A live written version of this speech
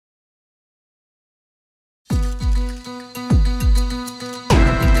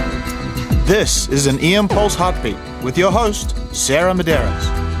This is an EM Pulse Heartbeat with your host, Sarah Medeiros.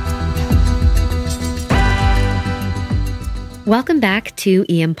 Welcome back to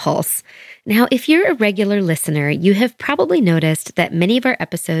EM Pulse. Now, if you're a regular listener, you have probably noticed that many of our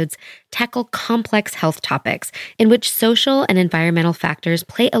episodes tackle complex health topics in which social and environmental factors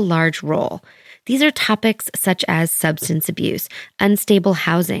play a large role. These are topics such as substance abuse, unstable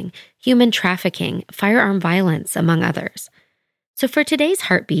housing, human trafficking, firearm violence, among others. So for today's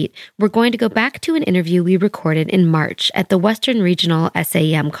Heartbeat, we're going to go back to an interview we recorded in March at the Western Regional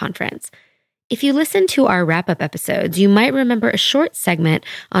SAEM Conference. If you listen to our wrap-up episodes, you might remember a short segment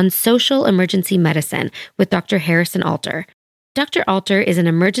on social emergency medicine with Dr. Harrison Alter. Dr. Alter is an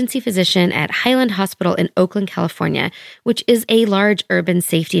emergency physician at Highland Hospital in Oakland, California, which is a large urban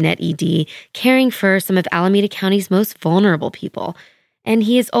safety net ED caring for some of Alameda County's most vulnerable people. And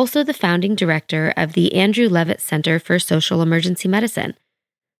he is also the founding director of the Andrew Levitt Center for Social Emergency Medicine.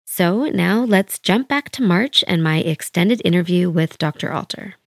 So now let's jump back to March and my extended interview with Dr.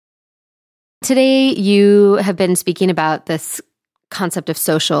 Alter. Today, you have been speaking about this concept of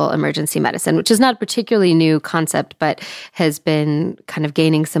social emergency medicine, which is not a particularly new concept, but has been kind of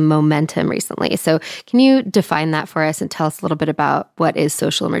gaining some momentum recently. So can you define that for us and tell us a little bit about what is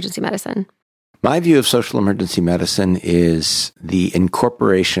social emergency medicine? My view of social emergency medicine is the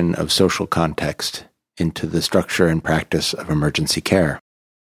incorporation of social context into the structure and practice of emergency care.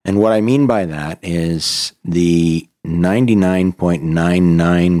 And what I mean by that is the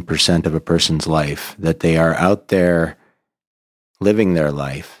 99.99% of a person's life that they are out there living their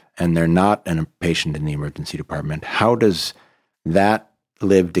life and they're not a patient in the emergency department. How does that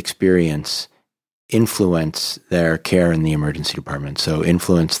lived experience influence their care in the emergency department? So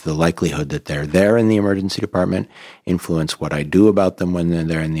influence the likelihood that they're there in the emergency department, influence what I do about them when they're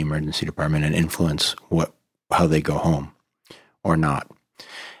there in the emergency department, and influence how they go home or not.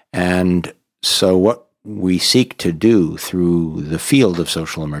 And so what we seek to do through the field of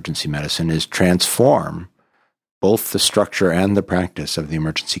social emergency medicine is transform both the structure and the practice of the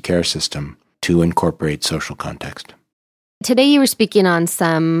emergency care system to incorporate social context. Today you were speaking on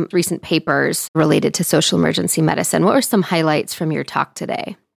some recent papers related to social emergency medicine. What were some highlights from your talk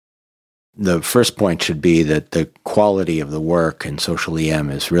today? The first point should be that the quality of the work in social EM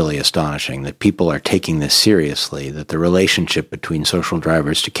is really astonishing, that people are taking this seriously, that the relationship between social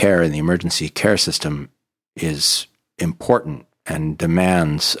drivers to care in the emergency care system is important and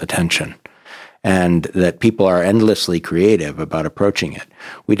demands attention, and that people are endlessly creative about approaching it.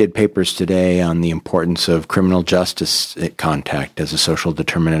 We did papers today on the importance of criminal justice contact as a social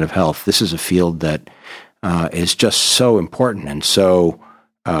determinant of health. This is a field that is just so important and so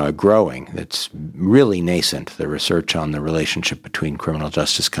growing. It's really nascent, the research on the relationship between criminal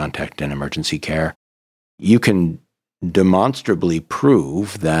justice contact and emergency care. You can demonstrably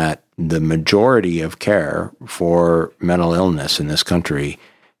prove that the majority of care for mental illness in this country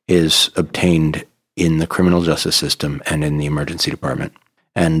is obtained in the criminal justice system and in the emergency department.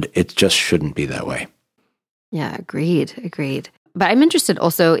 And it just shouldn't be that way. Yeah, agreed. But I'm interested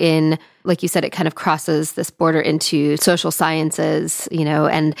also in, like you said, it kind of crosses this border into social sciences,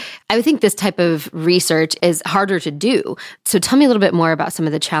 and I would think this type of research is harder to do. So tell me a little bit more about some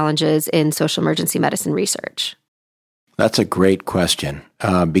of the challenges in social emergency medicine research. That's a great question,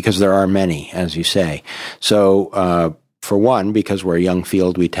 because there are many, as you say. So, for one, because we're a young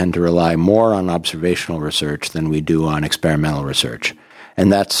field, we tend to rely more on observational research than we do on experimental research.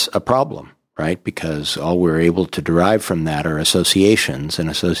 And that's a problem, right? Because all we're able to derive from that are associations,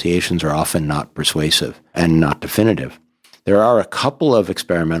 and associations are often not persuasive and not definitive. There are a couple of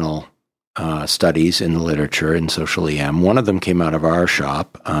experimental studies in the literature in social EM. One of them came out of our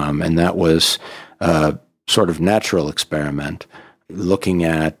shop, and that was a sort of natural experiment looking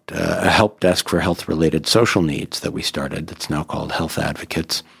at a help desk for health-related social needs that we started that's now called Health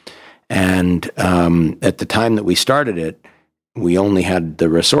Advocates. And at the time that we started it, we only had the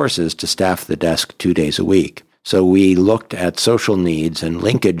resources to staff the desk 2 days a week. So we looked at social needs and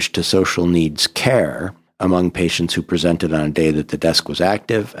linkage to social needs care among patients who presented on a day that the desk was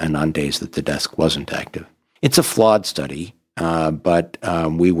active and on days that the desk wasn't active. It's a flawed study, but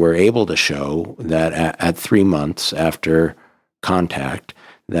we were able to show that at 3 months after contact,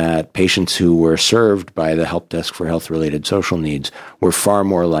 that patients who were served by the help desk for health-related social needs were far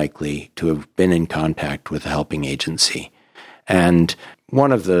more likely to have been in contact with a helping agency. And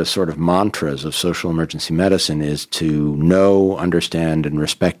one of the sort of mantras of social emergency medicine is to know, understand, and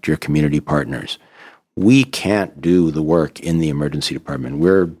respect your community partners. We can't do the work in the emergency department.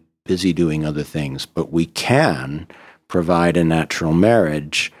 We're busy doing other things, but we can provide a natural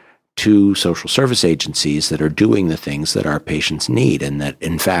marriage to social service agencies that are doing the things that our patients need and that,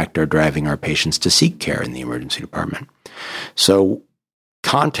 in fact, are driving our patients to seek care in the emergency department. So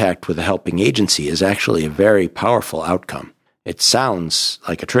contact with a helping agency is actually a very powerful outcome. It sounds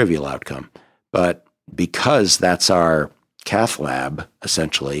like a trivial outcome, but because that's our cath lab,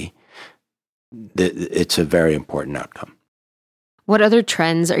 essentially, it's a very important outcome. What other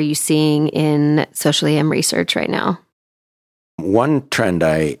trends are you seeing in social EM research right now? One trend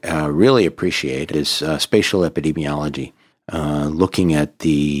I really appreciate is spatial epidemiology, looking at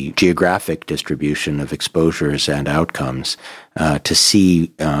the geographic distribution of exposures and outcomes to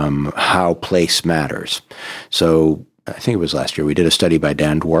see how place matters. So I think it was last year, we did a study by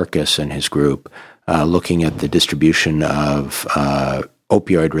Dan Dworkis and his group looking at the distribution of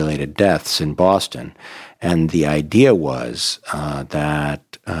opioid-related deaths in Boston. And the idea was that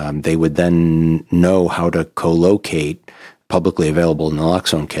they would then know how to co-locate publicly available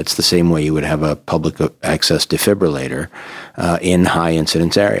naloxone kits the same way you would have a public access defibrillator in high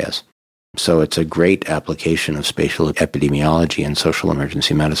incidence areas. So it's a great application of spatial epidemiology in social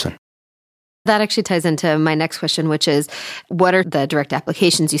emergency medicine. That actually ties into my next question, which is, what are the direct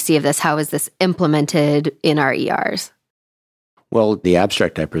applications you see of this? How is this implemented in our ERs? Well, the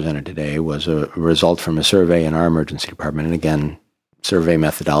abstract I presented today was a result from a survey in our emergency department. And again, survey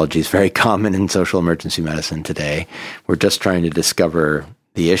methodology is very common in social emergency medicine today. We're just trying to discover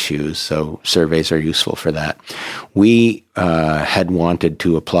the issues, so surveys are useful for that. We had wanted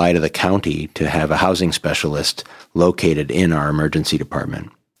to apply to the county to have a housing specialist located in our emergency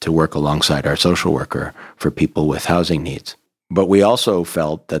department to work alongside our social worker for people with housing needs. But we also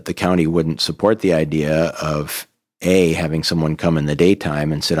felt that the county wouldn't support the idea of A, having someone come in the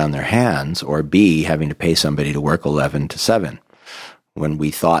daytime and sit on their hands, or B, having to pay somebody to work 11 to 7 when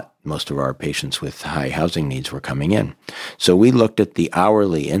we thought most of our patients with high housing needs were coming in. So we looked at the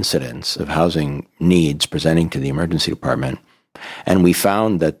hourly incidence of housing needs presenting to the emergency department, and we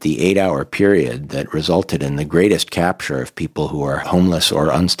found that the 8-hour period that resulted in the greatest capture of people who are homeless or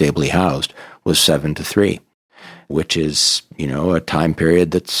unstably housed was 7 to 3, which is, a time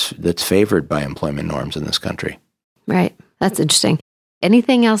period that's favored by employment norms in this country. Right. That's interesting.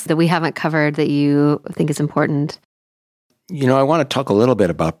 Anything else that we haven't covered that you think is important? I want to talk a little bit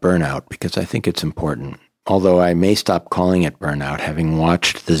about burnout because I think it's important. Although I may stop calling it burnout, having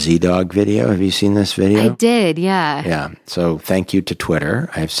watched the Z-Dog video. Have you seen this video? I did, yeah. Yeah. So thank you to Twitter.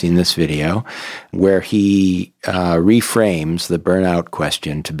 I've seen this video where he reframes the burnout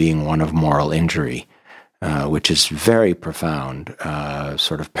question to being one of moral injury, which is very profound,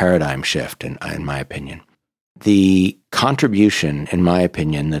 sort of paradigm shift in my opinion. The contribution, in my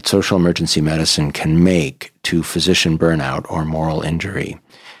opinion, that social emergency medicine can make to physician burnout or moral injury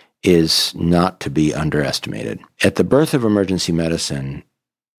is not to be underestimated. At the birth of emergency medicine,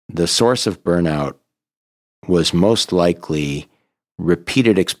 the source of burnout was most likely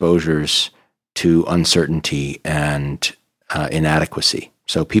repeated exposures to uncertainty and inadequacy.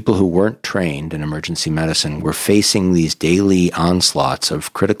 So people who weren't trained in emergency medicine were facing these daily onslaughts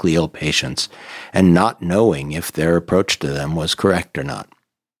of critically ill patients and not knowing if their approach to them was correct or not.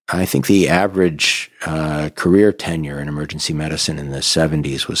 I think the average career tenure in emergency medicine in the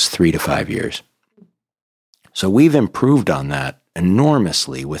 70s was 3 to 5 years. So we've improved on that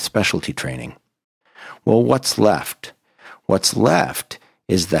enormously with specialty training. Well, what's left? What's left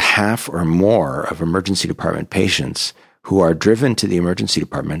is the half or more of emergency department patients who are driven to the emergency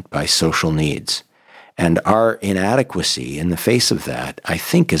department by social needs. And our inadequacy in the face of that, I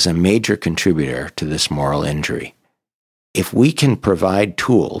think, is a major contributor to this moral injury. If we can provide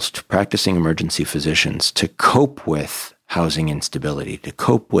tools to practicing emergency physicians to cope with housing instability, to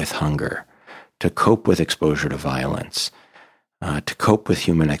cope with hunger, to cope with exposure to violence, to cope with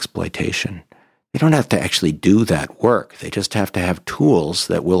human exploitation, they don't have to actually do that work. They just have to have tools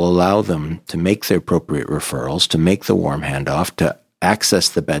that will allow them to make the appropriate referrals, to make the warm handoff, to access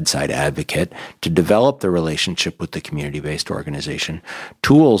the bedside advocate, to develop the relationship with the community-based organization,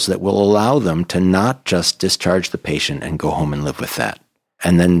 tools that will allow them to not just discharge the patient and go home and live with that.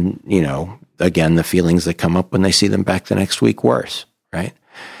 And then, again, the feelings that come up when they see them back the next week worse, right?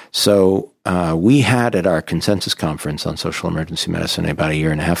 So we had at our consensus conference on social emergency medicine about 1.5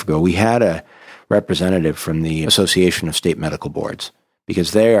 years ago, we had a representative from the Association of State Medical Boards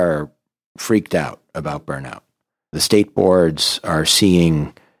because they are freaked out about burnout. The state boards are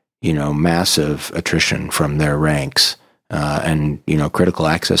seeing, massive attrition from their ranks, and critical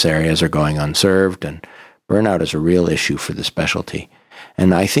access areas are going unserved, and burnout is a real issue for the specialty.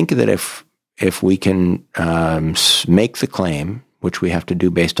 And I think that if we can make the claim, which we have to do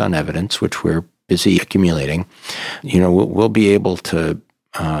based on evidence, which we're busy accumulating, we'll be able to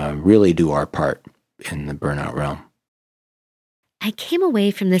really do our part in the burnout realm. I came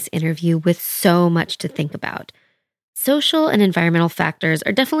away from this interview with so much to think about. Social and environmental factors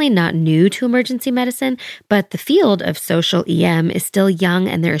are definitely not new to emergency medicine, but the field of social EM is still young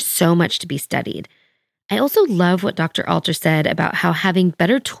and there is so much to be studied. I also love what Dr. Alter said about how having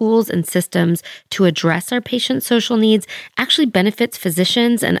better tools and systems to address our patients' social needs actually benefits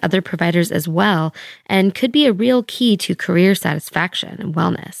physicians and other providers as well, and could be a real key to career satisfaction and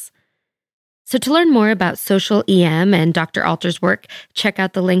wellness. So to learn more about social EM and Dr. Alter's work, check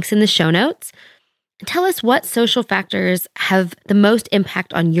out the links in the show notes. Tell us what social factors have the most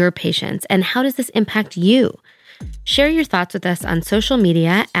impact on your patients, and how does this impact you? Share your thoughts with us on social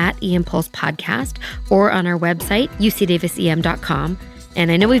media at eMPulse Podcast or on our website, ucdavisem.com.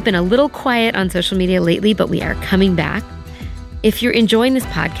 And I know we've been a little quiet on social media lately, but we are coming back. If you're enjoying this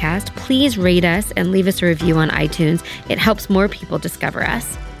podcast, please rate us and leave us a review on iTunes. It helps more people discover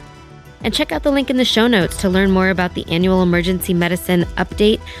us. And check out the link in the show notes to learn more about the annual Emergency Medicine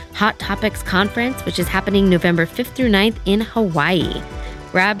Update Hot Topics Conference, which is happening November 5th through 9th in Hawaii.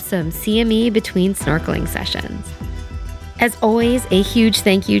 Grab some CME between snorkeling sessions. As always, a huge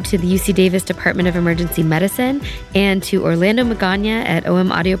thank you to the UC Davis Department of Emergency Medicine and to Orlando Magana at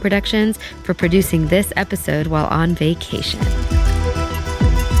OM Audio Productions for producing this episode while on vacation.